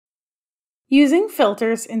Using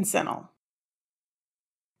filters in CINAHL.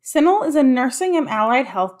 CINAHL is a nursing and allied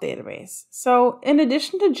health database, so in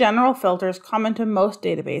addition to general filters common to most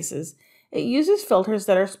databases, it uses filters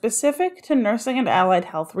that are specific to nursing and allied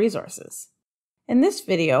health resources. In this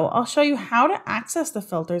video, I'll show you how to access the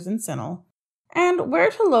filters in CINAHL and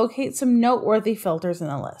where to locate some noteworthy filters in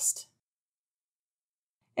the list.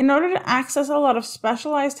 In order to access a lot of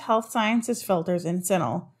specialized health sciences filters in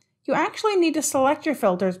CINAHL, you actually need to select your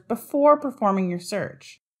filters before performing your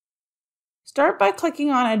search. Start by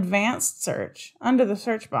clicking on Advanced Search under the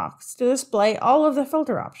search box to display all of the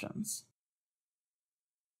filter options.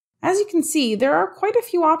 As you can see, there are quite a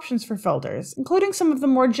few options for filters, including some of the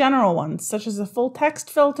more general ones, such as the full text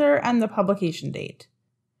filter and the publication date.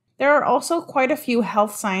 There are also quite a few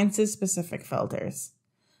health sciences specific filters.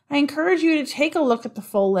 I encourage you to take a look at the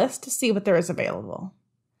full list to see what there is available.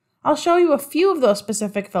 I'll show you a few of those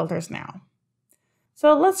specific filters now.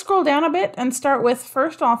 So let's scroll down a bit and start with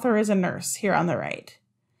First Author is a Nurse here on the right.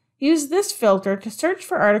 Use this filter to search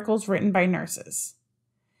for articles written by nurses.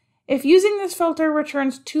 If using this filter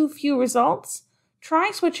returns too few results,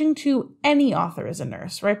 try switching to Any Author is a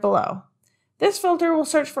Nurse right below. This filter will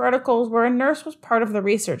search for articles where a nurse was part of the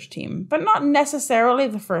research team, but not necessarily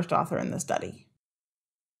the first author in the study.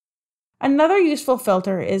 Another useful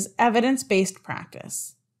filter is Evidence-Based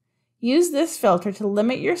Practice. Use this filter to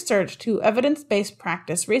limit your search to evidence-based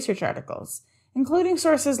practice research articles, including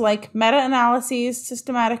sources like meta-analyses,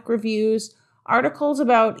 systematic reviews, articles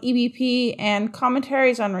about EBP, and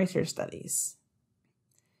commentaries on research studies.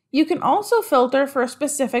 You can also filter for a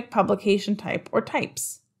specific publication type or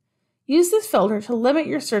types. Use this filter to limit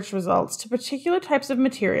your search results to particular types of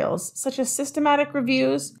materials, such as systematic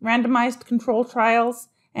reviews, randomized control trials,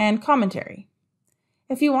 and commentary.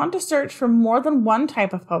 If you want to search for more than one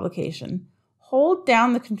type of publication, hold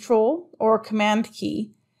down the Control or Command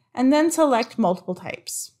key and then select multiple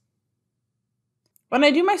types. When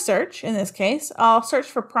I do my search, in this case, I'll search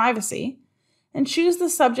for privacy and choose the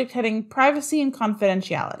subject heading Privacy and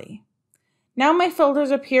Confidentiality. Now my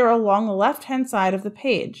filters appear along the left-hand side of the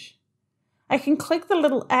page. I can click the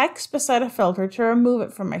little X beside a filter to remove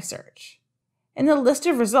it from my search. In the list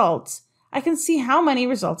of results, I can see how many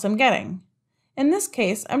results I'm getting. In this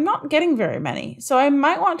case, I'm not getting very many, so I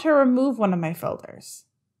might want to remove one of my filters.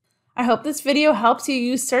 I hope this video helps you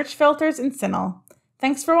use search filters in CINAHL.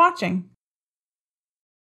 Thanks for watching.